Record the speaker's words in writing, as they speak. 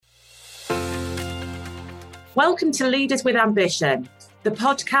Welcome to Leaders with Ambition, the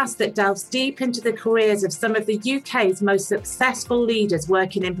podcast that delves deep into the careers of some of the UK's most successful leaders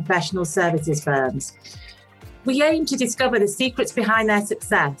working in professional services firms. We aim to discover the secrets behind their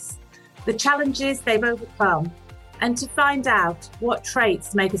success, the challenges they've overcome, and to find out what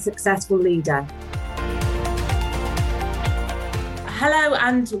traits make a successful leader. Hello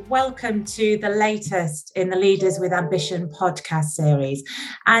and welcome to the latest in the Leaders with Ambition podcast series.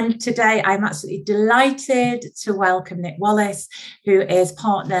 And today I'm absolutely delighted to welcome Nick Wallace, who is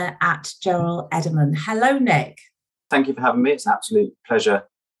partner at Gerald Edelman. Hello, Nick. Thank you for having me. It's an absolute pleasure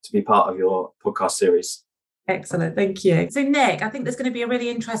to be part of your podcast series. Excellent. Thank you. So, Nick, I think there's going to be a really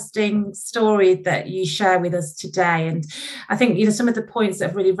interesting story that you share with us today. And I think, some of the points that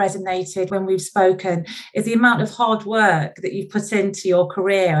have really resonated when we've spoken is the amount of hard work that you've put into your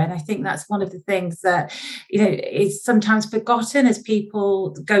career. And I think that's one of the things that, is sometimes forgotten as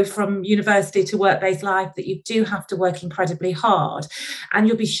people go from university to work-based life, that you do have to work incredibly hard. And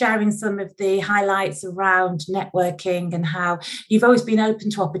you'll be sharing some of the highlights around networking and how you've always been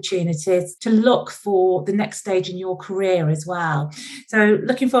open to opportunities to look for the next stage in your career as well. So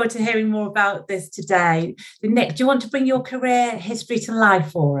looking forward to hearing more about this today. Nick, do you want to bring your career history to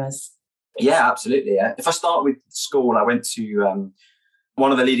life for us? Yeah, absolutely. If I start with school, I went to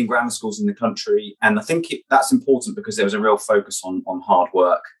one of the leading grammar schools in the country. And I think that's important because there was a real focus on hard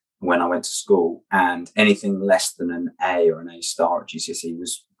work when I went to school. And anything less than an A or an A star at GCSE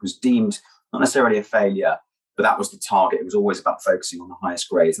was deemed not necessarily a failure, but that was the target. It was always about focusing on the highest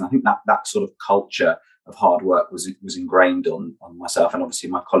grades. And I think that sort of culture of hard work was ingrained on myself and obviously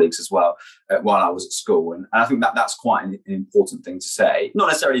my colleagues as well while I was at school. And I think that's quite an important thing to say. Not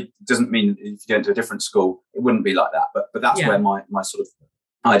necessarily doesn't mean if you go into a different school, it wouldn't be like that. But that's where my sort of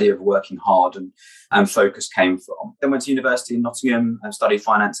idea of working hard and focus came from. Then went to university in Nottingham and studied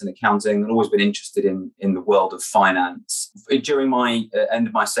finance and accounting. I'd always been interested in the world of finance. During my end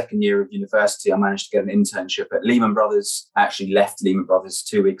of my second year of university, I managed to get an internship at Lehman Brothers. I actually left Lehman Brothers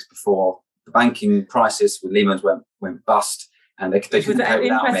 2 weeks before the banking crisis with Lehman's went bust, and they couldn't cope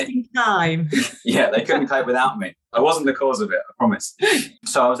without me. Time. Yeah, they couldn't cope without me. I wasn't the cause of it, I promise.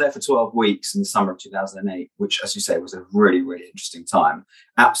 So I was there for 12 weeks in the summer of 2008, which, as you say, was a really, really interesting time.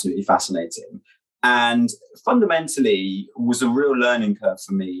 Absolutely fascinating. And fundamentally was a real learning curve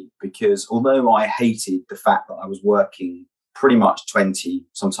for me because although I hated the fact that I was working pretty much 20,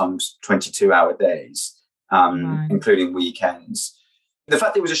 sometimes 22-hour days, including weekends, the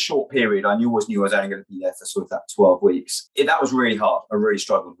fact that it was a short period, I always knew I was only going to be there for sort of that 12 weeks. That was really hard. I really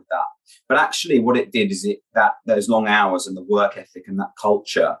struggled with that. But actually what it did is that those long hours and the work ethic and that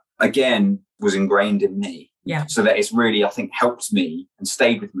culture, again, was ingrained in me. Yeah. So that it's really, I think, helped me and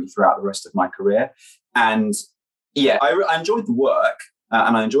stayed with me throughout the rest of my career. And yeah, I enjoyed the work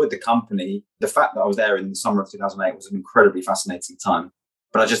and I enjoyed the company. The fact that I was there in the summer of 2008 was an incredibly fascinating time.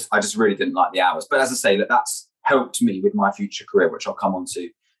 But I just really didn't like the hours. But as I say, that's helped me with my future career, which I'll come on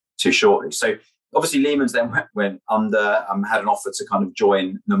to shortly. So obviously Lehman's then went under, had an offer to kind of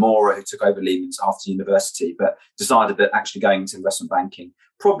join Nomura, who took over Lehman's after university, but decided that actually going into investment banking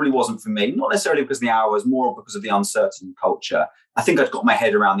probably wasn't for me, not necessarily because of the hours, more because of the uncertain culture. I think I'd got my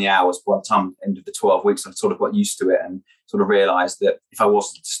head around the hours by the time end of the 12 weeks. I sort of got used to it and sort of realised that if I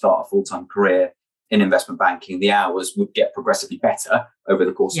was to start a full-time career in investment banking, the hours would get progressively better over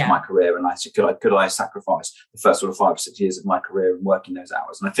the course of my career. And I said, could I sacrifice the first sort of 5 or 6 years of my career and working those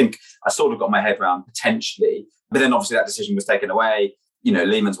hours? And I think I sort of got my head around potentially, but then obviously that decision was taken away.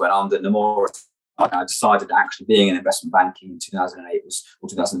 Lehman's went under, Nomura. I decided that actually being in investment banking in 2008 or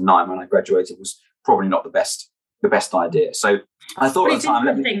 2009 when I graduated was probably not the best idea. So I thought at the time,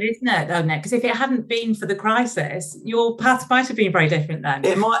 isn't it, though, Nick? Because if it hadn't been for the crisis, your path might have been very different then.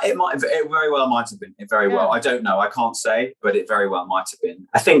 It very well might have been. It very well. I don't know. I can't say, but it very well might have been.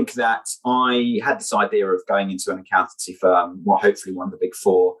 I think that I had this idea of going into an accountancy firm, hopefully one of the big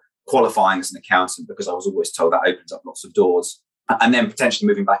four, qualifying as an accountant because I was always told that opens up lots of doors, and then potentially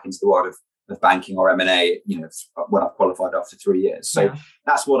moving back into the world of banking or M&A, when I've qualified after 3 years. So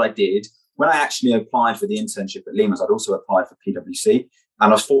that's what I did. When I actually applied for the internship at Lehman's, I'd also applied for PwC.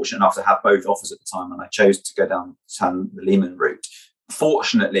 And I was fortunate enough to have both offers at the time. And I chose to go down the Lehman route.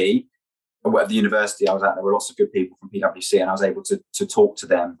 Fortunately, at the university I was at, there were lots of good people from PwC, and I was able to talk to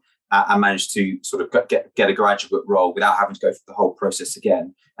them and manage to sort of get a graduate role without having to go through the whole process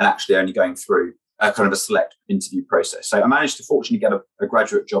again, and actually only going through a kind of a select interview process. So I managed to fortunately get a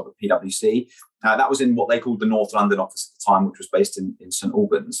graduate job at PwC. That was in what they called the North London office at the time, which was based in St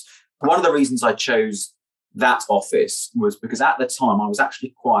Albans. One of the reasons I chose that office was because at the time I was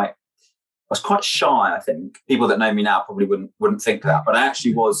actually quite was quite shy, I think. People that know me now probably wouldn't think that, but I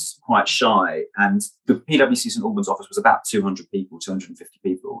actually was quite shy. And the PwC St Albans office was about 200 people, 250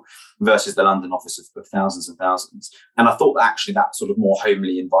 people, versus the London office of thousands and thousands. And I thought that actually that sort of more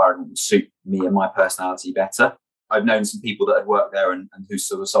homely environment would suit me and my personality better. I've known some people that had worked there and who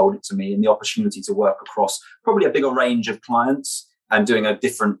sort of sold it to me, and the opportunity to work across probably a bigger range of clients and doing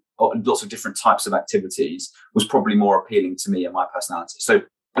lots of different types of activities was probably more appealing to me and my personality. So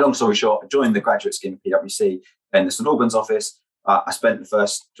long story short, I joined the graduate scheme at PwC in the St Albans office. I spent the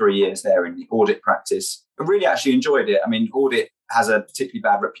first 3 years there in the audit practice. I really actually enjoyed it. I mean, audit has a particularly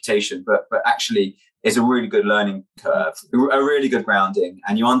bad reputation, but actually is a really good learning curve, a really good grounding.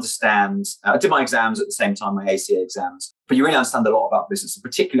 And you understand, I did my exams at the same time, my ACA exams, but you really understand a lot about business. And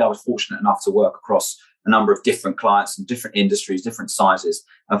particularly, I was fortunate enough to work across a number of different clients and different industries, different sizes.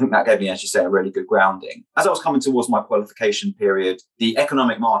 And I think that gave me, as you say, a really good grounding. As I was coming towards my qualification period, the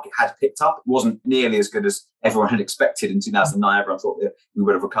economic market had picked up. It wasn't nearly as good as everyone had expected in 2009. Everyone thought that we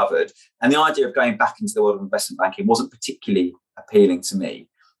would have recovered. And the idea of going back into the world of investment banking wasn't particularly appealing to me.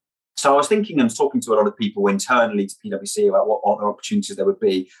 So I was thinking and talking to a lot of people internally to PwC about what other opportunities there would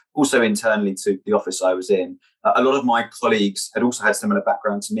be, also internally to the office I was in. A lot of my colleagues had also had similar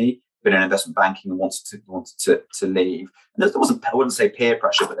background to me, been in investment banking and wanted to leave. And there wasn't, I wouldn't say peer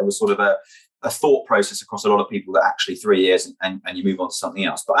pressure, but there was sort of a thought process across a lot of people that actually 3 years and you move on to something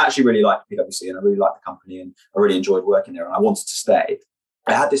else. But I actually really liked PwC and I really liked the company and I really enjoyed working there and I wanted to stay.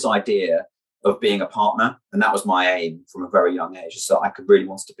 I had this idea of being a partner, and that was my aim from a very young age. So I could really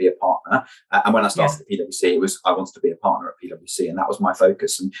want to be a partner. And when I started at PwC, I wanted to be a partner at PwC, and that was my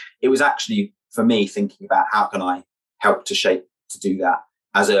focus. And it was actually for me thinking about how can I help to shape to do that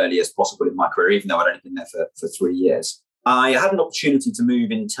as early as possible in my career, even though I'd only been there for 3 years. I had an opportunity to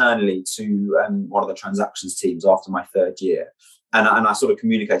move internally to one of the transactions teams after my third year. And I sort of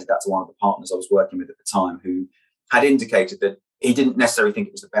communicated that to one of the partners I was working with at the time, who had indicated that he didn't necessarily think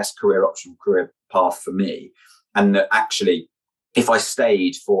it was the best career path for me. And that actually, if I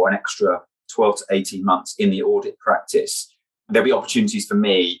stayed for an extra 12 to 18 months in the audit practice, there'd be opportunities for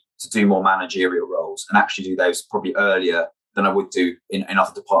me to do more managerial roles and actually do those probably earlier than I would do in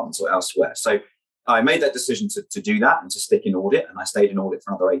other departments or elsewhere. So I made that decision to do that and to stick in audit. And I stayed in audit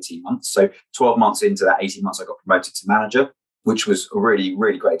for another 18 months. So 12 months into that 18 months, I got promoted to manager, which was a really,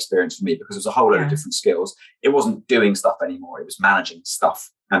 really great experience for me because it was a whole load of different skills. It wasn't doing stuff anymore. It was managing stuff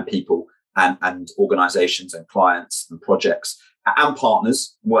and people and organizations and clients and projects and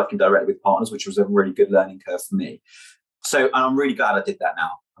partners, working directly with partners, which was a really good learning curve for me. So and I'm really glad I did that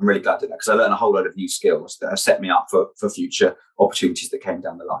now. I'm really glad I did that because I learned a whole load of new skills that have set me up for future opportunities that came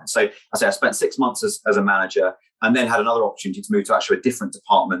down the line. So I spent 6 months as a manager and then had another opportunity to move to actually a different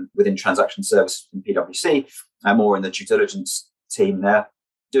department within transaction services in PwC, more in the due diligence team there,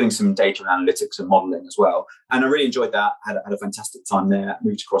 doing some data and analytics and modeling as well. And I really enjoyed that, had a fantastic time there,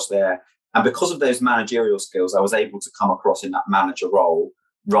 moved across there. And because of those managerial skills, I was able to come across in that manager role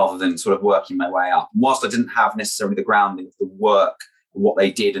rather than sort of working my way up. Whilst I didn't have necessarily the grounding of the work, what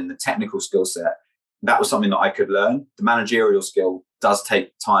they did and the technical skill set, that was something that I could learn. The managerial skill does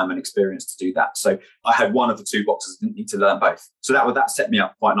take time and experience to do that. So I had one of the two boxes, didn't need to learn both. So that set me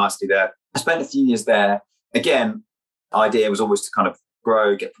up quite nicely there. I spent a few years there. Again, the idea was always to kind of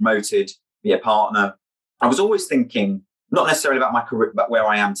grow, get promoted, be a partner. I was always thinking, not necessarily about my career, about where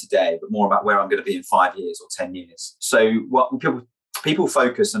I am today, but more about where I'm going to be in 5 years or 10 years. So what people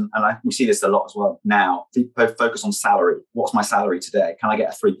focus, and we see this a lot as well now, people focus on salary. What's my salary today? Can I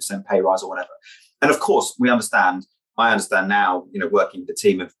get a 3% pay rise or whatever? And of course, I understand now, working with a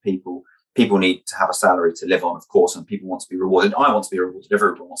team of people need to have a salary to live on, of course, and people want to be rewarded. I want to be rewarded.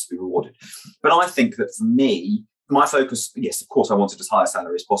 Everyone wants to be rewarded. But I think that for me, my focus, yes, of course, I wanted as high a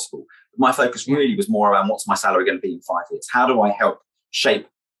salary as possible. But my focus really was more around what's my salary going to be in 5 years? How do I help shape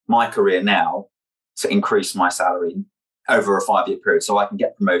my career now to increase my salary over a 5-year period so I can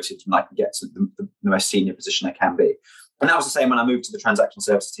get promoted and I can get to the most senior position I can be? And that was the same when I moved to the transaction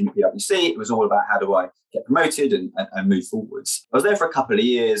services team at PwC. It was all about how do I get promoted and move forwards. I was there for a couple of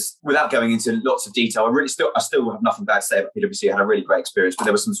years without going into lots of detail. I still have nothing bad to say about PwC. I had a really great experience, but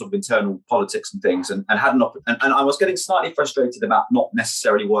there was some sort of internal politics and things and I was getting slightly frustrated about not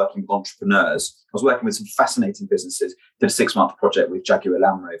necessarily working with entrepreneurs. I was working with some fascinating businesses. Did a 6-month project with Jaguar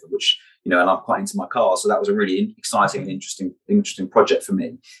Land Rover, which, and I'm quite into my cars. So that was a really exciting and interesting project for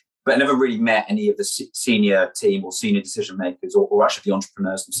me. But I never really met any of the senior team or senior decision makers or actually the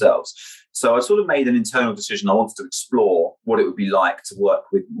entrepreneurs themselves. So I sort of made an internal decision. I wanted to explore what it would be like to work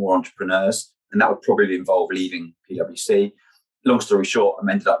with more entrepreneurs. And that would probably involve leaving PwC. Long story short,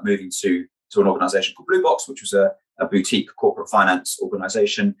 I ended up moving to an organization called Blue Box, which was a boutique corporate finance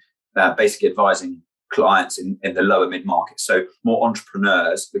organization. basically advising clients in the lower mid-market. So more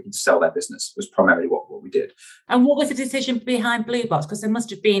entrepreneurs looking to sell their business was primarily what we did. And what was the decision behind Blue Box? Because there must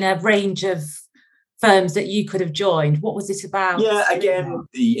have been a range of firms that you could have joined. What was it about? Yeah, again,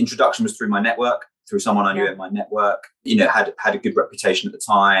 the introduction was through my network, through someone I knew in my network, had a good reputation at the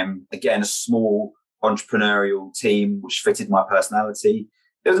time. Again, a small entrepreneurial team, which fitted my personality.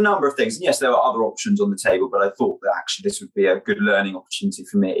 There was a number of things. And yes, there were other options on the table, but I thought that actually this would be a good learning opportunity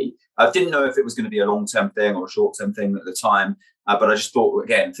for me. I didn't know if it was going to be a long-term thing or a short-term thing at the time, but I just thought,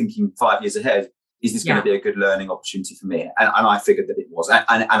 again, thinking 5 years ahead, is this going to be a good learning opportunity for me? And I figured that it was.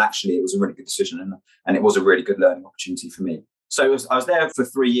 And actually, it was a really good decision, and it was a really good learning opportunity for me. So I was there for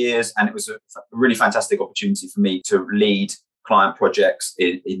 3 years, and it was a really fantastic opportunity for me to lead client projects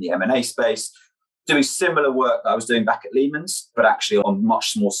in the M&A space, doing similar work that I was doing back at Lehman's, but actually on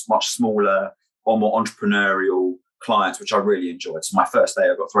much smaller or more entrepreneurial clients, which I really enjoyed. So my first day,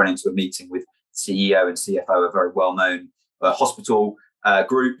 I got thrown into a meeting with CEO and CFO, a very well-known hospital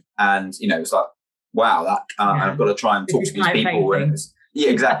group. And, it was like, wow, I've got to try and talk to these people. And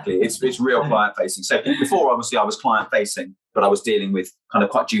exactly. It's real client facing. So before, obviously, I was client facing, but I was dealing with kind of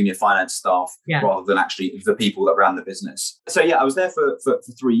quite junior finance staff rather than actually the people that ran the business. So I was there for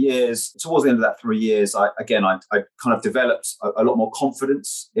 3 years. Towards the end of that 3 years, I kind of developed a lot more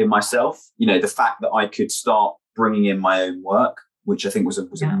confidence in myself. The fact that I could start bringing in my own work, which I think was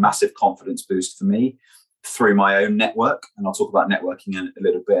a massive confidence boost for me through my own network. And I'll talk about networking in a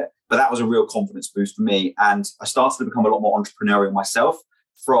little bit. But that was a real confidence boost for me. And I started to become a lot more entrepreneurial myself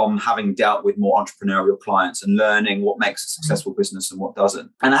from having dealt with more entrepreneurial clients and learning what makes a successful business and what doesn't.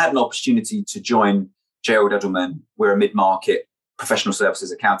 And I had an opportunity to join Gerald Edelman. We're a mid-market professional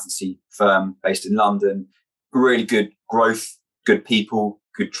services accountancy firm based in London. Really good growth, good people,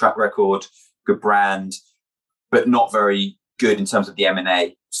 good track record, good brand, but not very good in terms of the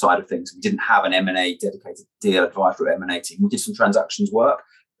M&A side of things. We didn't have an M&A dedicated deal advisory M&A team. We did some transactions work,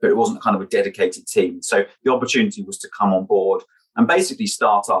 but it wasn't kind of a dedicated team. So the opportunity was to come on board and basically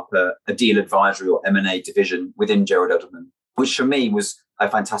start up a deal advisory or M&A division within Gerald Edelman, which for me was a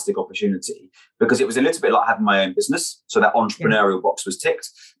fantastic opportunity because it was a little bit like having my own business. So that entrepreneurial box was ticked,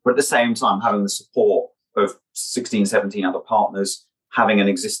 but at the same time, having the support of 16, 17 other partners, having an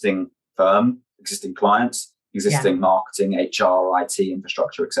existing firm, existing clients, existing marketing, HR, IT,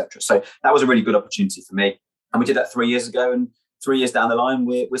 infrastructure, etc. So that was a really good opportunity for me. And we did that 3 years ago. And 3 years down the line,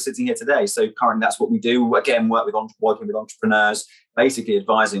 we're sitting here today. So currently that's what we do. Again, working with entrepreneurs, basically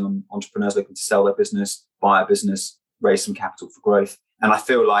advising entrepreneurs looking to sell their business, buy a business, raise some capital for growth. And I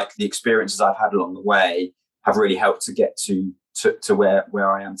feel like the experiences I've had along the way have really helped to get to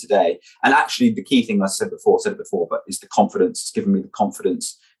where I am today. And actually the key thing I said it before, but is the confidence. It's given me the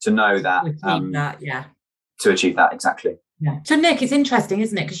confidence to know that. To achieve that, exactly. Yeah. So Nick, it's interesting,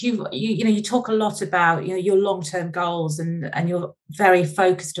 isn't it? Because you talk a lot about your long-term goals and you're very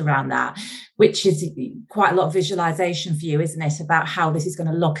focused around that, which is quite a lot of visualization for you, isn't it? About how this is going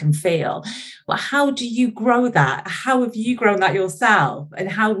to look and feel. Well, how do you grow that? How have you grown that yourself?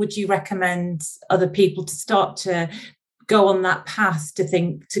 And how would you recommend other people to start to go on that path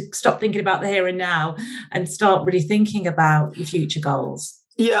to stop thinking about the here and now and start really thinking about your future goals?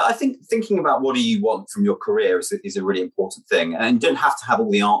 Yeah, I think thinking about what do you want from your career is a really important thing. And you don't have to have all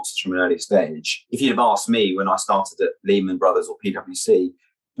the answers from an early stage. If you'd have asked me when I started at Lehman Brothers or PwC,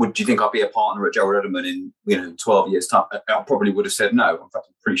 do you think I'd be a partner at Gerald Edelman in 12 years' time? I probably would have said no. In fact,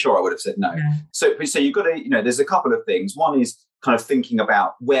 I'm pretty sure I would have said no. Yeah. So you've got to, there's a couple of things. One is kind of thinking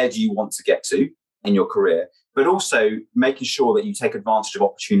about where do you want to get to in your career, but also making sure that you take advantage of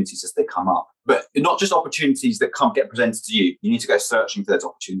opportunities as they come up. But not just opportunities that get presented to you. You need to go searching for those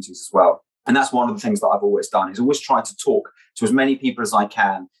opportunities as well. And that's one of the things that I've always done, is always try to talk to as many people as I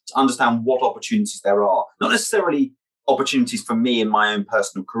can to understand what opportunities there are. Not necessarily opportunities for me in my own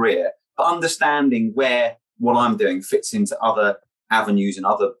personal career, but understanding where what I'm doing fits into other avenues and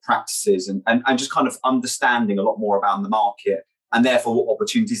other practices and just kind of understanding a lot more about the market and therefore what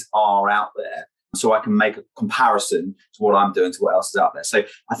opportunities are out there. So I can make a comparison to what I'm doing to what else is out there. So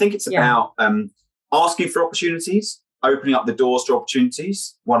I think it's about asking for opportunities, opening up the doors to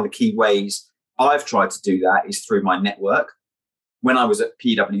opportunities. One of the key ways I've tried to do that is through my network. When I was at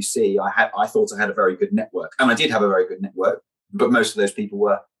PwC, I thought I had a very good network. And I did have a very good network, but most of those people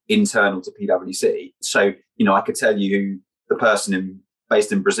were internal to PwC. So, I could tell you the person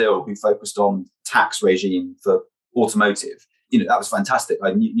based in Brazil who focused on tax regime for automotive. That was fantastic.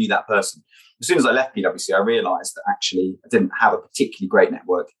 I knew that person. As soon as I left PwC, I realized that actually I didn't have a particularly great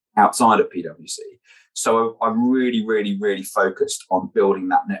network outside of PwC. So I really, really, really focused on building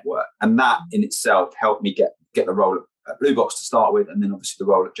that network. And that in itself helped me get the role at at Blue Box to start with, and then obviously the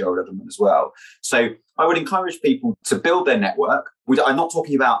role at Gerald Edelman as well. So I would encourage people to build their network. I'm not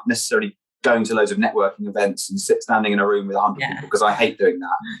talking about necessarily going to loads of networking events and standing in a room with 100 people, because I hate doing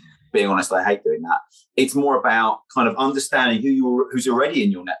that. Being honest, I hate doing that. It's more about kind of understanding who's already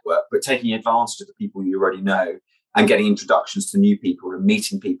in your network, but taking advantage of the people you already know and getting introductions to new people and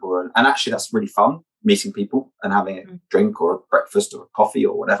meeting people. And actually, that's really fun, meeting people and having a drink or a breakfast or a coffee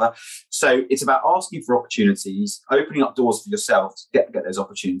or whatever. So it's about asking for opportunities, opening up doors for yourself to get those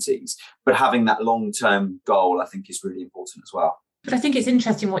opportunities, but having that long-term goal, I think, is really important as well. But I think it's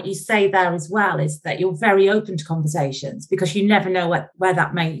interesting what you say there as well, is that you're very open to conversations, because you never know where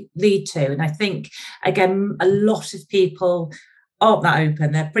that may lead to. And I think, again, a lot of people aren't that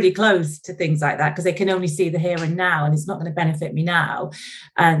open. They're pretty close to things like that because they can only see the here and now, and it's not going to benefit me now.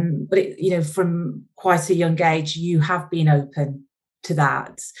 But from quite a young age, you have been open to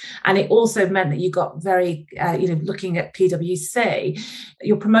that. And it also meant that you got very, looking at PwC,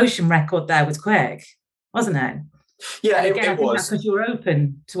 your promotion record there was quick, wasn't it? Yeah, again, it was, because you were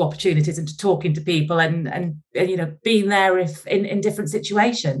open to opportunities and to talking to people and being there in different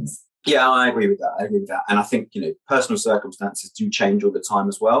situations. Yeah, I agree with that. And I think, personal circumstances do change all the time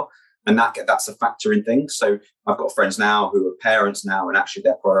as well. And that's a factor in things. So I've got friends now who are parents now, and actually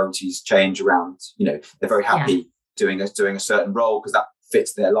their priorities change around, they're very happy doing a certain role because that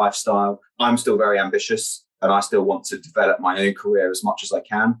fits their lifestyle. I'm still very ambitious and I still want to develop my own career as much as I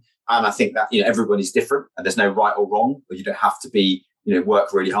can. And I think that, everybody's different and there's no right or wrong, but you don't have to be,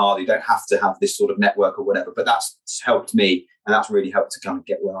 work really hard. You don't have to have this sort of network or whatever, but that's helped me. And that's really helped to kind of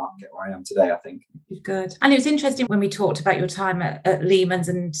get where I am today, I think. Good. And it was interesting when we talked about your time at Lehman's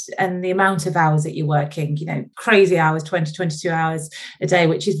and the amount of hours that you're working, crazy hours, 20, 22 hours a day,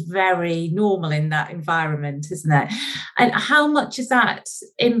 which is very normal in that environment, isn't it? And how much has that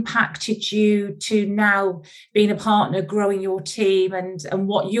impacted you to now being a partner, growing your team and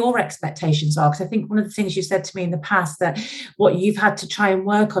what your expectations are? Because I think one of the things you said to me in the past, that what you've had to try and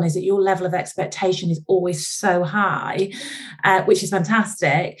work on is that your level of expectation is always so high. Which is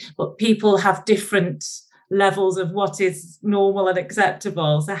fantastic, but people have different levels of what is normal and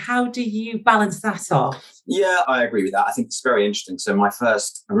acceptable. So how do you balance that off? Yeah, I agree with that. I think it's very interesting. So I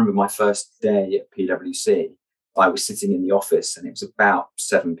remember my first day at PwC, I was sitting in the office and it was about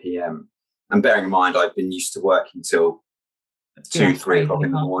 7 p.m. And bearing in mind, I'd been used to working till 3 o'clock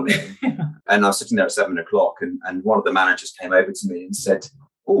in the morning. And I was sitting there at 7 o'clock and one of the managers came over to me and said,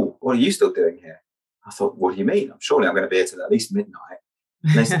 "Oh, what are you still doing here?" I thought, "What do you mean? Surely I'm going to be here till at least midnight."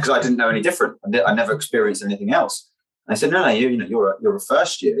 Because I didn't know any different. I never experienced anything else. And I said, "No, you're a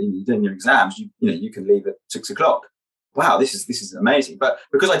first year. You're doing your exams. You can leave at 6 o'clock." Wow, this is amazing. But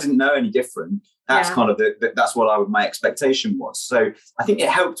because I didn't know any different, that's kind of that's what my expectation was. So I think it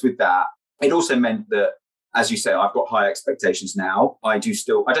helped with that. It also meant that, as you say, I've got high expectations now. I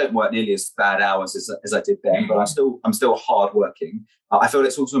don't work nearly as bad hours as I did then, but I'm still hardworking. I feel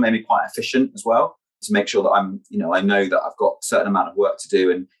it's also made me quite efficient as well, to make sure that I know that I've got a certain amount of work to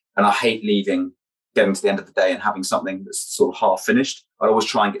do. And I hate getting to the end of the day and having something that's sort of half finished. I always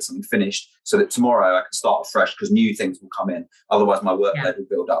try and get something finished so that tomorrow I can start afresh, because new things will come in. Otherwise my workload will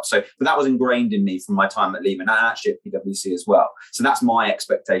build up. But that was ingrained in me from my time at Lehman and actually at PwC as well. So that's my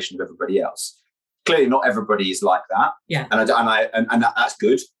expectation of everybody else. Clearly not everybody is like that. Yeah. And that's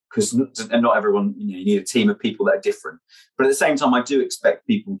good, because not everyone, you need a team of people that are different. But at the same time, I do expect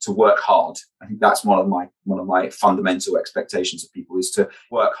people to work hard. I think that's one of my fundamental expectations of people, is to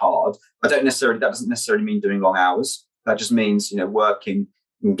work hard. That doesn't necessarily mean doing long hours. That just means, working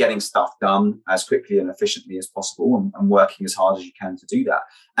and getting stuff done as quickly and efficiently as possible, and working as hard as you can to do that.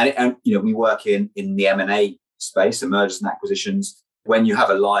 And we work in the M&A space, and mergers and acquisitions. When you have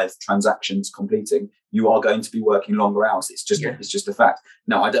a live transactions completing, you are going to be working longer hours. It's just a fact.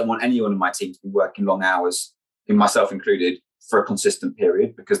 No, I don't want anyone in my team to be working long hours, myself included, for a consistent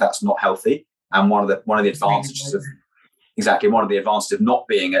period, because that's not healthy. And one of the advantages of not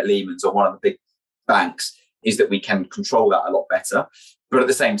being at Lehman's or one of the big banks is that we can control that a lot better. But at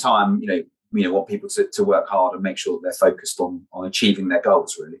the same time, we want people to work hard and make sure that they're focused on achieving their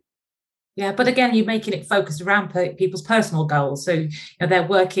goals, really. Yeah, but again, you're making it focused around people's personal goals. So they're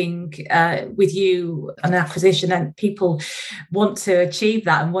working with you on acquisition, and people want to achieve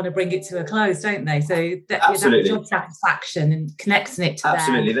that and want to bring it to a close, don't they? So that job satisfaction and connecting it to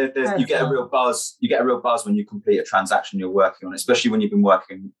absolutely. You get a real buzz. You get a real buzz when you complete a transaction you're working on, especially when you've been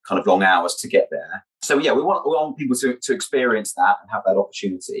working kind of long hours to get there. So we want people to experience that and have that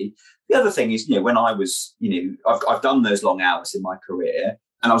opportunity. The other thing is, when I was, I've done those long hours in my career.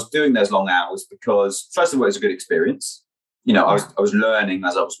 And I was doing those long hours because, first of all, it was a good experience. I was learning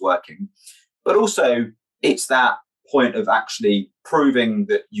as I was working, but also it's that point of actually proving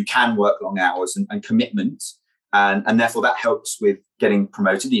that you can work long hours and commitment. And therefore that helps with getting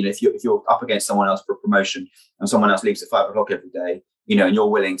promoted. If you're up against someone else for a promotion and someone else leaves at 5 o'clock every day, and you're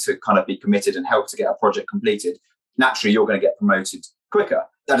willing to kind of be committed and help to get a project completed, naturally you're going to get promoted quicker.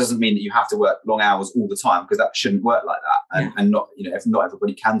 That doesn't mean that you have to work long hours all the time, because that shouldn't work like that. And not, if not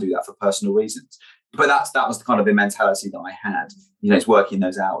everybody can do that for personal reasons. But that was kind of the mentality that I had, it's working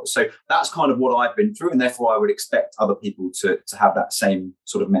those hours. So that's kind of what I've been through. And therefore I would expect other people to have that same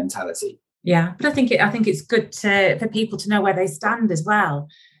sort of mentality. Yeah, but I think it's good for people to know where they stand as well,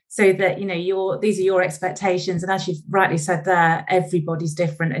 so that these are your expectations, and as you've rightly said there, everybody's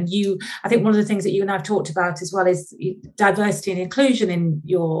different. And I think one of the things that you and I've talked about as well is diversity and inclusion in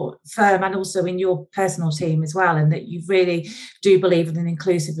your firm and also in your personal team as well, and that you really do believe in an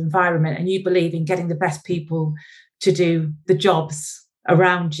inclusive environment, and you believe in getting the best people to do the jobs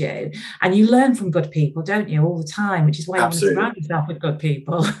around you, and you learn from good people, don't you, all the time, which is why you want to surround yourself with good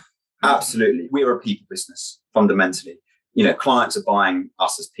people. Absolutely. We're a people business, fundamentally. Clients are buying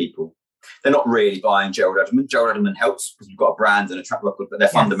us as people. They're not really buying Gerald Edelman. Gerald Edelman helps because we've got a brand and a track record, but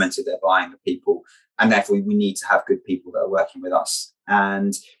fundamentally they're buying the people. And therefore we need to have good people that are working with us.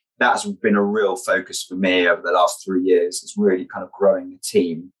 And that's been a real focus for me over the last 3 years, is really kind of growing a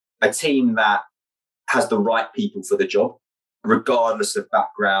team that has the right people for the job, regardless of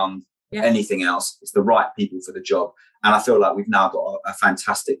background, anything else. It's the right people for the job. And I feel like we've now got a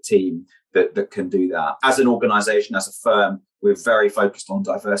fantastic team that can do that. As an organisation, as a firm, we're very focused on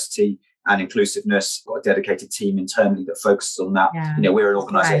diversity and inclusiveness. Got a dedicated team internally that focuses on that. Yeah. We're an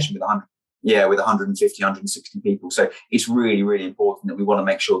organisation with 150, 160 people. So it's really, really important that we want to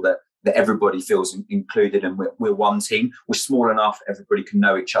make sure that everybody feels included, and we're one team. We're small enough, everybody can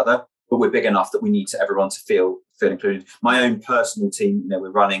know each other, but we're big enough that we need everyone to feel included. My own personal team,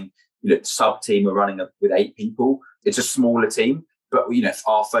 we're running, sub team, we're running with 8 people. It's a smaller team, but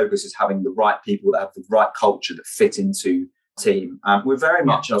our focus is having the right people that have the right culture that fit into the team. We're very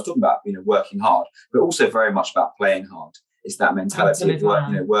much, I was talking about, working hard, but also very much about playing hard. It's that mentality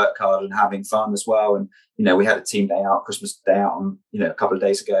of work hard and having fun as well. And, we had a team day out, Christmas day out on, a couple of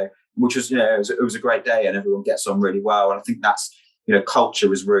days ago, which was, it was a great day, and everyone gets on really well. And I think that's,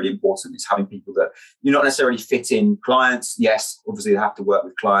 culture is really important. It's having people that you not necessarily fit in. Clients, yes, obviously they have to work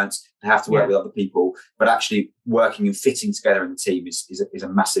with clients, they have to work with other people, but actually working and fitting together in the team is a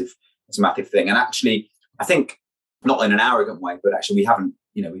massive thing. And actually, I think, not in an arrogant way, but actually we haven't,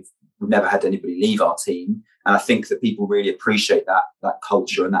 we've never had anybody leave our team. And I think that people really appreciate that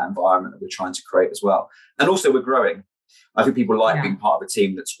culture and that environment that we're trying to create as well. And also we're growing. I think people like being part of a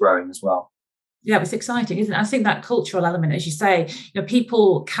team that's growing as well. Yeah, it's exciting, isn't it? I think that cultural element, as you say,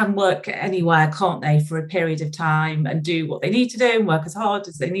 people can work anywhere, can't they, for a period of time and do what they need to do and work as hard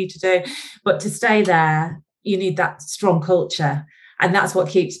as they need to do. But to stay there, you need that strong culture. And that's what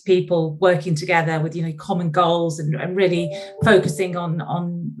keeps people working together with, common goals and really focusing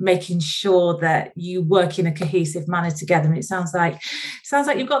on making sure that you work in a cohesive manner together. And it sounds like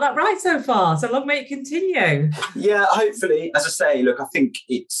you've got that right so far. So long may it continue. Yeah, hopefully. As I say, look, I think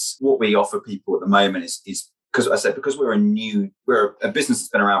it's what we offer people at the moment is because we're a business that's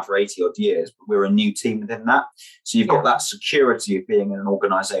been around for 80 odd years, but we're a new team within that. So you've got that security of being in an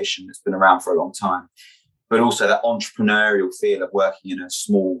organisation that's been around for a long time, but also that entrepreneurial feel of working in a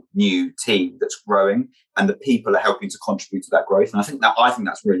small new team that's growing, and the people are helping to contribute to that growth. And I think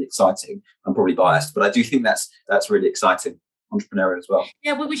that's really exciting. I'm probably biased, but I do think that's really exciting, entrepreneurial as well.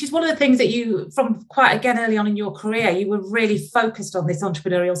 Yeah, well, which is one of the things that you, from quite again early on in your career, you were really focused on this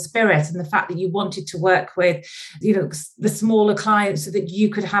entrepreneurial spirit and the fact that you wanted to work with, the smaller clients so that you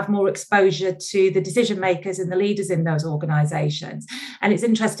could have more exposure to the decision makers and the leaders in those organisations. And it's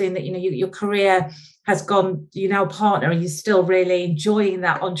interesting that, your career has gone, you're now a partner and you're still really enjoying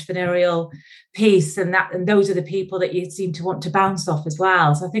that entrepreneurial piece, and those are the people that you seem to want to bounce off as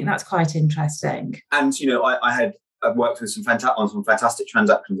well. So I think that's quite interesting. And, I've worked with some fantastic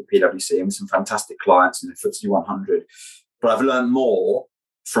transactions at PwC and with some fantastic clients in the FTSE 100. But I've learned more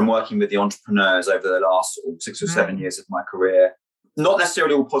from working with the entrepreneurs over the last 6 or 7 years of my career. Not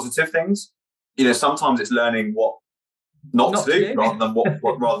necessarily all positive things. Sometimes it's learning what not to do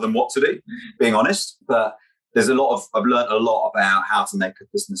rather than what to do, being honest. But I've learned a lot about how to make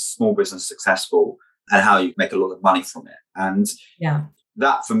a small business successful and how you make a lot of money from it. And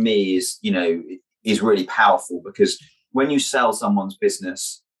that for me is really powerful, because when you sell someone's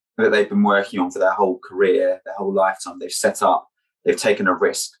business that they've been working on for their whole career, their whole lifetime, they've set up, they've taken a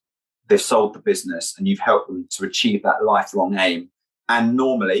risk, they've sold the business, and you've helped them to achieve that lifelong aim. And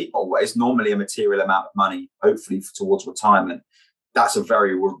normally a material amount of money, hopefully towards retirement, that's a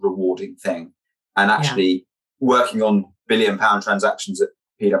very rewarding thing. And actually, working on £1 billion transactions at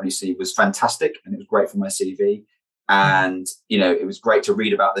PwC was fantastic, and it was great for my CV. And, it was great to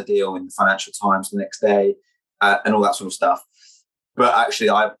read about the deal in the Financial Times the next day, and all that sort of stuff. But actually,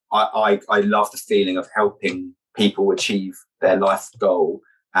 I love the feeling of helping people achieve their life goal.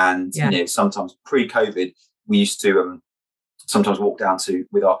 And, sometimes pre-COVID, we used to sometimes walk down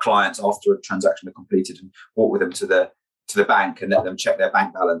with our clients after a transaction had completed and walk with them to the bank and let them check their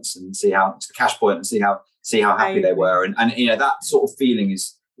bank balance and see how to the cash point and see how happy they were. And that sort of feeling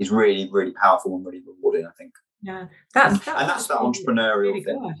is really, really powerful and really rewarding, I think. Yeah, that's that entrepreneurial really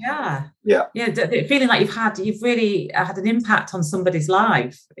thing. Good. Yeah. The feeling like you've really had an impact on somebody's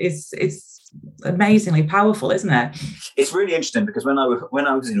life is amazingly powerful, isn't it? It's really interesting because when I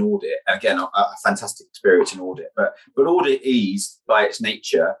was in audit, again, a fantastic experience in audit, but audit is by its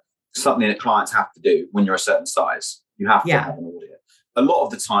nature something that clients have to do when you're a certain size. You have to have an audit. A lot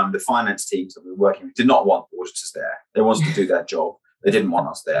of the time, the finance teams that we were working with did not want auditors there. They wanted to do their job. They didn't want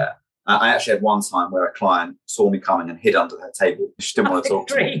us there. I actually had one time where a client saw me coming and hid under her table. She didn't want to talk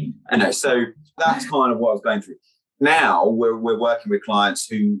to me. So that's kind of what I was going through. Now we're working with clients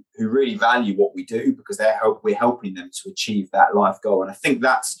who really value what we do because we're helping them to achieve that life goal. And I think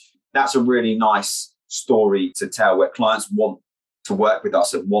that's a really nice story to tell, where clients want to work with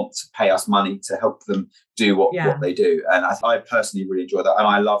us and want to pay us money to help them do what they do. And I personally really enjoy that. And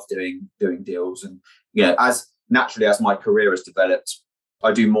I love doing deals. And, as my career has developed,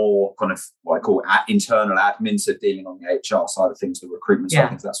 I do more kind of what I call internal admin, so dealing on the HR side of things, the recruitment side of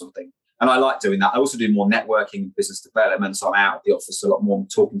things, that sort of thing. And I like doing that. I also do more networking and business development. So I'm out of the office a lot more,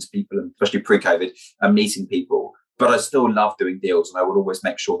 talking to people, and especially pre-COVID, and meeting people. But I still love doing deals, and I would always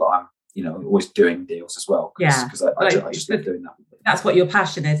make sure that I'm, always doing deals as well. Because I just love doing that. That's what your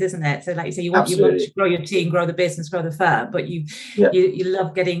passion is, isn't it? So like you say, you want to grow your team, grow the business, grow the firm, but you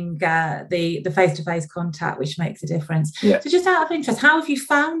love getting the face-to-face contact, which makes a difference. Yeah. So just out of interest, how have you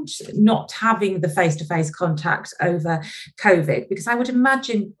found not having the face-to-face contact over COVID? Because I would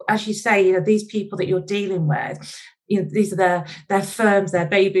imagine, as you say, these people that you're dealing with, these are their firms, their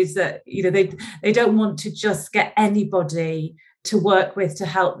babies, that they don't want to just get anybody to work with to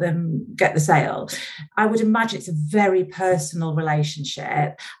help them get the sale. I would imagine it's a very personal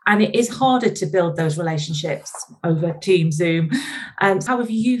relationship, and it is harder to build those relationships over Teams, Zoom. How have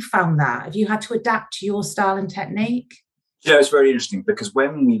you found that? Have you had to adapt to your style and technique? It's very interesting because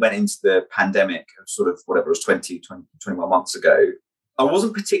when we went into the pandemic, sort of whatever it was, 21 months ago, I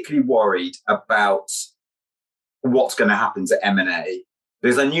wasn't particularly worried about what's going to happen to M&A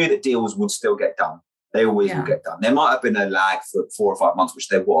because I knew that deals would still get done. They always will get done. There might have been a lag for 4 or 5 months, which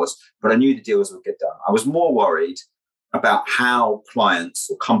there was, but I knew the deals would get done. I was more worried about how clients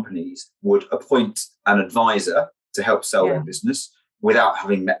or companies would appoint an advisor to help sell their business without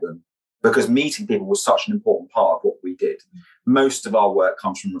having met them, because meeting people was such an important part of what we did. Most of our work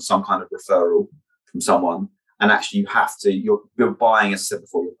comes from some kind of referral from someone, and actually you're buying, as I said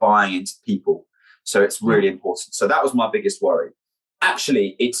before, you're buying into people. So it's really important. So that was my biggest worry.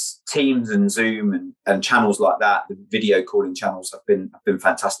 Actually, it's Teams and Zoom and channels like that. The video calling channels have been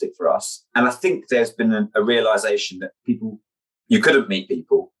fantastic for us. And I think there's been a realization that you couldn't meet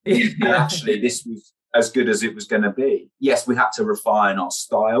people. And actually, this was as good as it was going to be. Yes, we had to refine our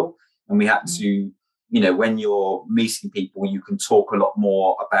style, and we had to, when you're meeting people, you can talk a lot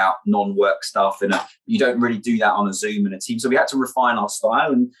more about non-work stuff. And you don't really do that on a Zoom and a Team. So we had to refine our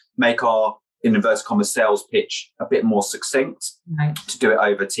style and make our, in inverted commas, sales pitch a bit more succinct to do it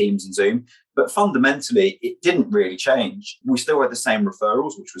over Teams and Zoom. But fundamentally, it didn't really change. We still had the same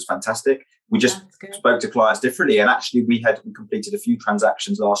referrals, which was fantastic. We just spoke to clients differently. And actually, we completed a few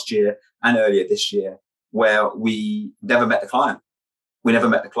transactions last year and earlier this year where we never met the client. We never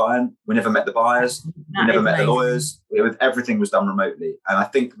met the client. We never met the buyers. We never met the lawyers. Everything was done remotely. And I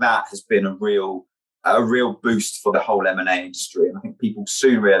think that has been a real boost for the whole M&A industry. And I think people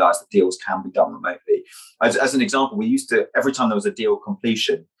soon realised that deals can be done remotely. As an example, we used to, every time there was a deal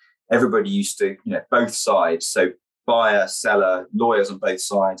completion, everybody used to, both sides, so buyer, seller, lawyers on both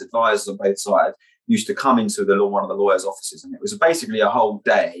sides, advisors on both sides, used to come into one of the lawyers' offices. And it was basically a whole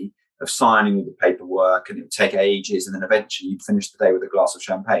day of signing all the paperwork, and it would take ages. And then eventually you'd finish the day with a glass of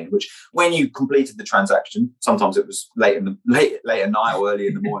champagne, which when you completed the transaction, sometimes it was late at night or early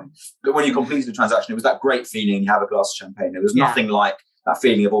in the morning. But when you completed the transaction, it was that great feeling. You have a glass of champagne. There was nothing like that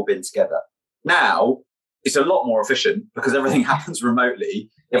feeling of all being together. Now it's a lot more efficient because everything happens remotely.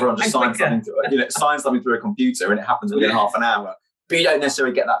 Everyone just signs something through a computer, and it happens within half an hour. But you don't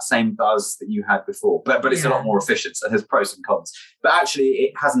necessarily get that same buzz that you had before. But it's a lot more efficient. So there's pros and cons. But actually,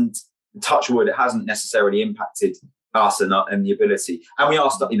 it hasn't, touch wood, it hasn't necessarily impacted us and the ability. And we are,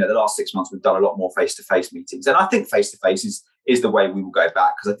 the last 6 months, we've done a lot more face-to-face meetings. And I think face-to-face is the way we will go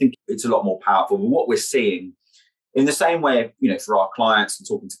back, because I think it's a lot more powerful. But what we're seeing, in the same way, for our clients and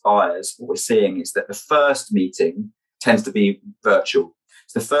talking to buyers, what we're seeing is that the first meeting tends to be virtual.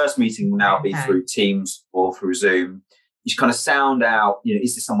 So the first meeting will now be through Teams or through Zoom. You kind of sound out,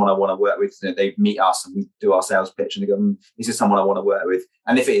 is this someone I want to work with? They meet us and we do our sales pitch and they go, is this someone I want to work with?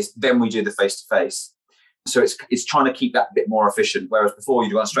 And if it is, then we do the face-to-face. So it's trying to keep that a bit more efficient. Whereas before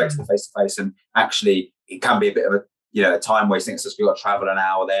you'd gone straight to the face-to-face, and actually it can be a bit of a time wasting. It's just we've got to travel an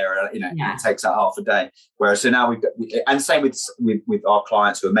hour there, and it takes out half a day. Whereas so now we've got, and same with our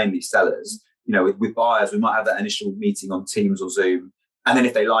clients who are mainly sellers. With buyers, we might have that initial meeting on Teams or Zoom. And then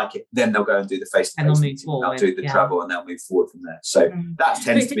if they like it, then they'll go and do the face-to-face meeting. They'll do the travel and they'll move forward from there. So that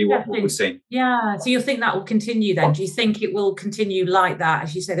tends to be what we're seeing. Yeah. So you think that will continue then? Do you think it will continue like that?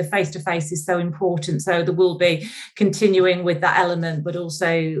 As you say, the face-to-face is so important. So there will be continuing with that element, but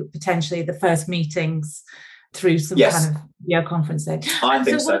also potentially the first meetings through some kind of video conferencing. I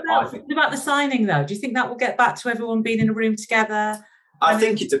think so. What about the signing though? Do you think that will get back to everyone being in a room together? I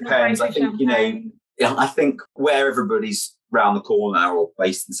think it depends. I think, I think where everybody's round the corner or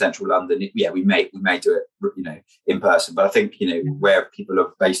based in central London, we may do it, in person. But I think, where people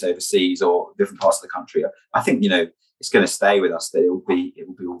are based overseas or different parts of the country, I think, it's going to stay with us. That it will be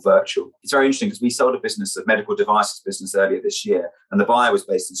all virtual. It's very interesting because we sold a medical devices business earlier this year, and the buyer was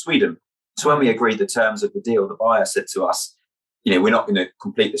based in Sweden. So when we agreed the terms of the deal, the buyer said to us, we're not going to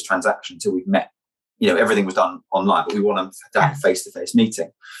complete this transaction until we've met. Everything was done online, but we want to have a face-to-face meeting.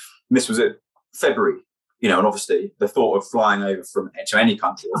 And this was in February. And obviously the thought of flying over to any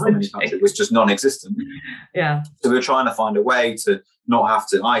country or from any country was just non-existent. Yeah. So we were trying to find a way to not have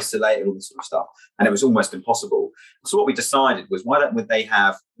to isolate and all this sort of stuff. And it was almost impossible. So what we decided was, why don't they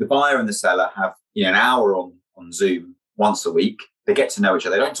have the buyer and the seller have, an hour on Zoom once a week. They get to know each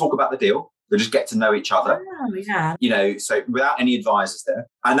other. They don't talk about the deal. They just get to know each other. Oh, yeah. So without any advisors there.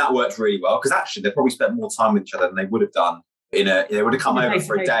 And that worked really well, because actually they probably spent more time with each other than they would have done. They would have come over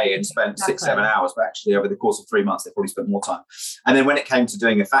for a day and spent 6-7 hours, but actually over the course of 3 months, they probably spent more time. And then when it came to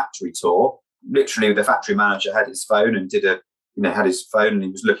doing a factory tour, literally the factory manager had his phone and had his phone and he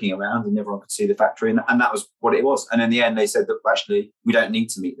was looking around and everyone could see the factory. And that was what it was. And in the end, they said that actually we don't need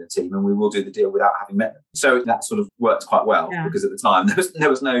to meet the team and we will do the deal without having met them. So that sort of worked quite well because at the time there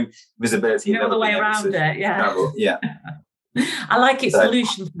was no visibility. No other way around it. Yeah. I like it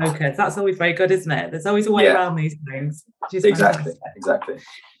solution focused. That's always very good, isn't it? There's always a way around these things. Exactly.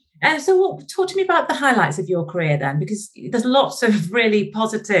 And so talk to me about the highlights of your career then, because there's lots of really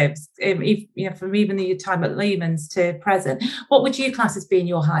positives, from even your time at Lehman's to present. What would you class as being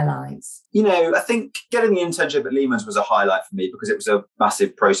your highlights? I think getting the internship at Lehman's was a highlight for me because it was a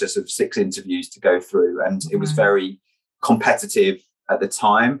massive process of 6 interviews to go through, and it was very competitive at the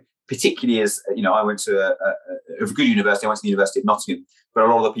time. Particularly as, I went to a good university. I went to the University of Nottingham, but a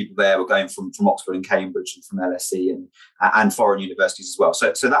lot of the people there were going from Oxford and Cambridge and from LSE and foreign universities as well.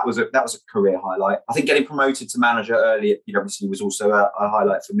 So that was a career highlight. I think getting promoted to manager early at PwC was also a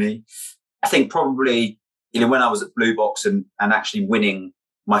highlight for me. I think probably, when I was at Blue Box and actually winning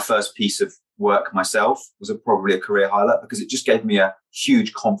my first piece of work myself was probably a career highlight, because it just gave me a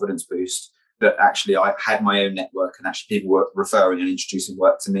huge confidence boost that actually I had my own network and actually people were referring and introducing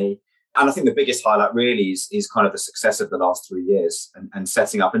work to me. And I think the biggest highlight really is kind of the success of the last 3 years and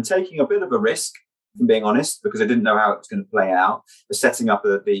setting up and taking a bit of a risk, if I'm being honest, because I didn't know how it was going to play out, but setting up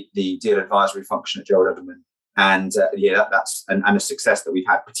the deal advisory function at Gerald Edelman. And that's a success that we've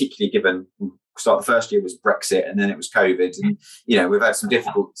had, particularly given the first year was Brexit and then it was COVID. And, we've had some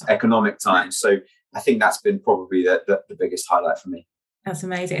difficult economic times. So I think that's been probably the biggest highlight for me. That's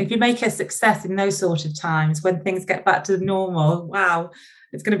amazing. If you make a success in those sort of times, when things get back to normal, wow,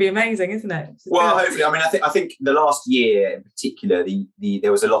 it's going to be amazing, isn't it? Well, hopefully. I mean, I think the last year in particular,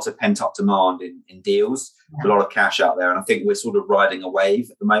 there was a lot of pent-up demand in deals, a lot of cash out there. And I think we're sort of riding a wave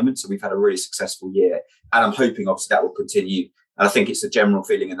at the moment. So we've had a really successful year. And I'm hoping, obviously, that will continue. And I think it's a general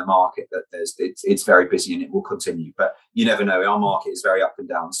feeling in the market that it's very busy and it will continue. But you never know. Our market is very up and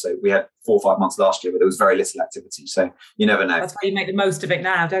down. So we had 4 or 5 months last year where there was very little activity. So you never know. That's why you make the most of it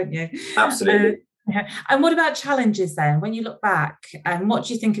now, don't you? Absolutely. And what about challenges then? When you look back, and what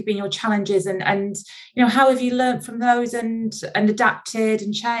do you think have been your challenges, and how have you learned from those and adapted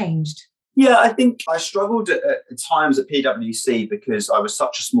and changed? Yeah, I think I struggled at times at PwC because I was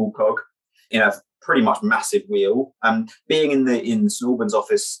such a small cog in a pretty much massive wheel. Being in St Albans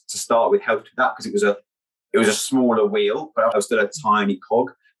office to start with helped with that, because it was a smaller wheel, but I was still a tiny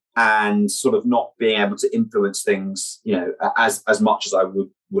cog, and sort of not being able to influence things, as much as I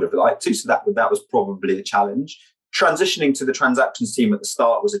would have liked to. So that was probably a challenge. Transitioning to the transactions team at the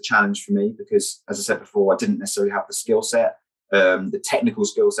start was a challenge for me because, as I said before, I didn't necessarily have the skill set, the technical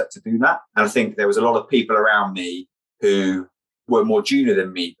skill set to do that. And I think there was a lot of people around me who were more junior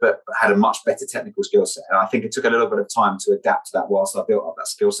than me, but had a much better technical skill set. And I think it took a little bit of time to adapt to that whilst I built up that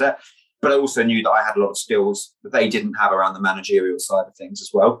skill set. But I also knew that I had a lot of skills that they didn't have around the managerial side of things as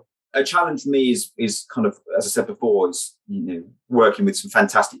well. A challenge for me is kind of, as I said before, is working with some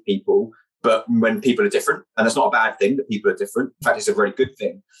fantastic people. But when people are different, and it's not a bad thing that people are different. In fact, it's a very good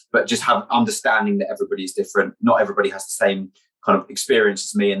thing. But just have understanding that everybody is different. Not everybody has the same kind of experience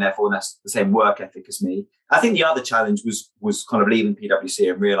as me, and therefore that's the same work ethic as me. I think the other challenge was kind of leaving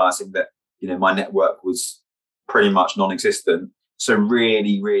PwC and realizing that my network was pretty much non-existent. So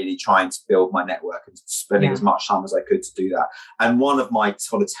really, really trying to build my network and spending as much time as I could to do that. And one of my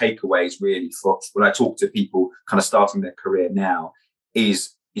sort of takeaways really for when I talk to people kind of starting their career now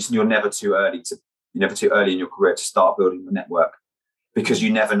is you're never too early in your career to start building your network, because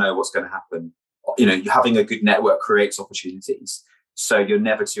you never know what's going to happen. Having a good network creates opportunities. So you're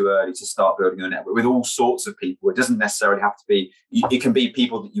never too early to start building your network with all sorts of people. It doesn't necessarily have to be, it can be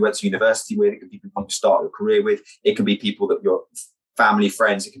people that you went to university with. It can be people you start your career with. It can be people that your family,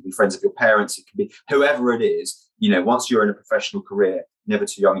 friends. It can be friends of your parents. It can be whoever it is. Once you're in a professional career, never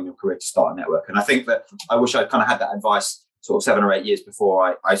too young in your career to start a network. And I think that I wish I'd kind of had that advice sort of 7 or 8 years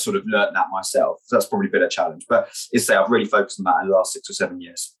before I sort of learned that myself. So that's probably been a challenge. But I've really focused on that in the last 6 or 7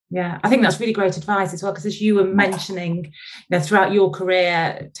 years. Yeah, I think that's really great advice as well, because as you were mentioning, throughout your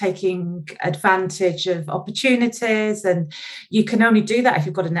career, taking advantage of opportunities, and you can only do that if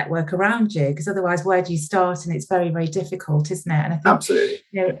you've got a network around you, because otherwise, where do you start? And it's very, very difficult, isn't it? And I think absolutely,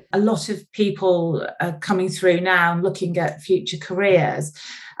 a lot of people are coming through now and looking at future careers.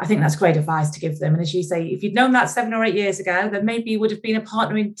 I think that's great advice to give them. And as you say, if you'd known that 7 or 8 years ago, then maybe you would have been a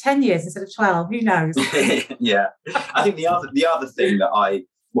partner in 10 years instead of 12. Who knows? Yeah, I think the other thing that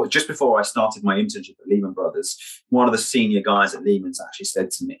just before I started my internship at Lehman Brothers, one of the senior guys at Lehman's actually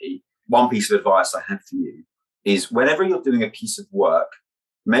said to me, one piece of advice I have for you is whenever you're doing a piece of work,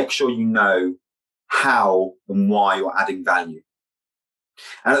 make sure you know how and why you're adding value.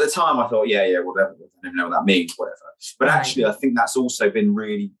 And at the time I thought, yeah, whatever, I don't even know what that means, whatever. But actually, I think that's also been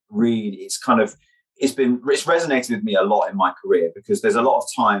really, really, it's resonated with me a lot in my career, because there's a lot of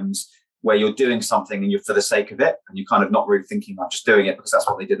times where you're doing something and you're for the sake of it, and you're kind of not really thinking about just doing it because that's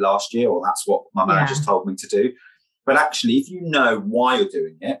what they did last year or that's what my managers told me to do. But actually, if you know why you're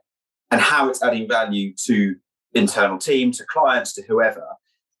doing it and how it's adding value to internal team, to clients, to whoever,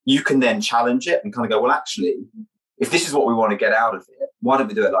 you can then challenge it and kind of go, well, actually, if this is what we want to get out of it, why don't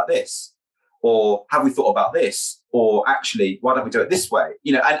we do it like this? Or have we thought about this? Or actually, why don't we do it this way?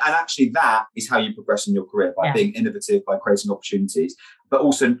 And actually that is how you progress in your career, by being innovative, by creating opportunities, but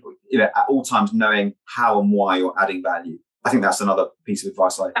also, at all times knowing how and why you're adding value. I think that's another piece of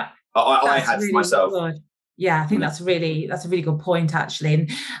advice I had really for myself. Good. Yeah, I think that's a really good point, actually.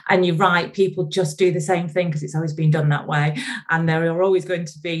 And you're right, people just do the same thing because it's always been done that way. And there are always going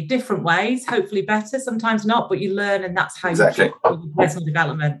to be different ways, hopefully better, sometimes not, but you learn, and that's how you do personal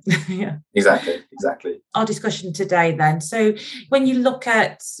development. Yeah. Exactly. Our discussion today then. So when you look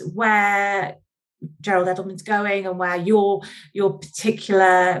at where Gerald Edelman's going and where your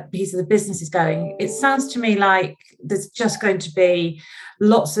particular piece of the business is going, it sounds to me like there's just going to be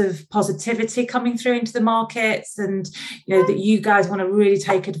lots of positivity coming through into the markets, and that you guys want to really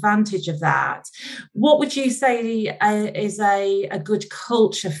take advantage of that. What would you say is a good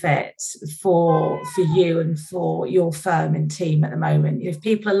culture fit for you and for your firm and team at the moment? If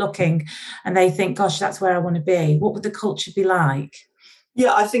people are looking and they think, gosh, that's where I want to be, what would the culture be like?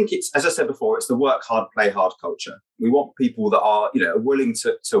 Yeah, I think it's, as I said before, it's the work hard, play hard culture. We want people that are, willing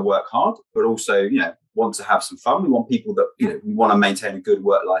to work hard, but also, want to have some fun. We want people that, we want to maintain a good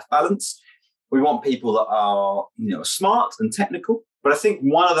work-life balance. We want people that are, smart and technical. But I think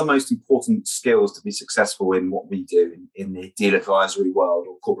one of the most important skills to be successful in what we do in the deal advisory world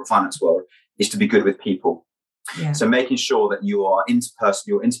or corporate finance world is to be good with people. Yeah. So making sure that your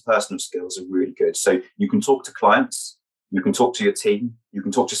interpersonal skills are really good. So you can talk to clients, you can talk to your team, you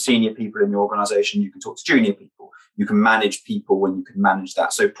can talk to senior people in your organization, you can talk to junior people, you can manage people when you can manage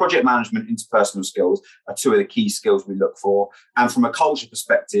that. So project management, interpersonal skills are two of the key skills we look for. And from a culture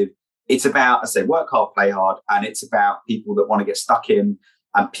perspective, it's about, I say, work hard, play hard. And it's about people that want to get stuck in,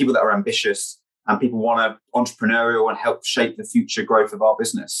 and people that are ambitious, and people want to entrepreneurial and help shape the future growth of our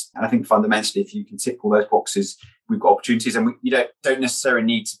business. And I think fundamentally, if you can tick all those boxes, we've got opportunities, and you don't necessarily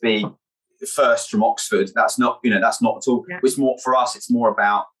need to be first from Oxford. That's not at all. Yeah. It's more for us. It's more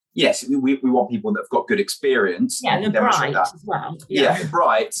about yes, we want people that have got good experience. Yeah, and bright as well. Yeah,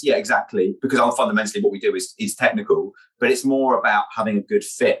 bright. Yeah, exactly. Because fundamentally what we do is technical, but it's more about having a good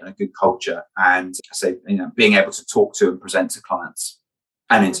fit and a good culture, and being able to talk to and present to clients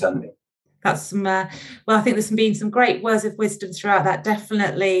and internally. That's some, well, I think there's been some great words of wisdom throughout that.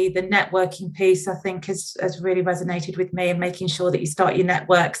 Definitely the networking piece, I think, has really resonated with me, and making sure that you start your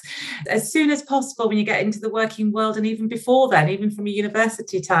networks as soon as possible when you get into the working world, and even before then, even from a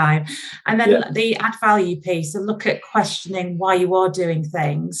university time. And then the add value piece, and look at questioning why you are doing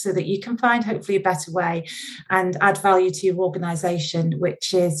things so that you can find hopefully a better way and add value to your organisation,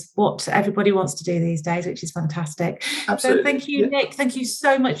 which is what everybody wants to do these days, which is fantastic. Absolutely. So thank you, Nick. Thank you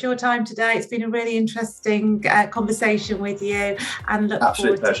so much for your time today. It's been a really interesting conversation with you, and look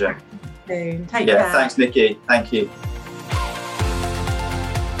Absolute forward pleasure. to chatting soon. Take care. Thanks, Nikki. Thank you.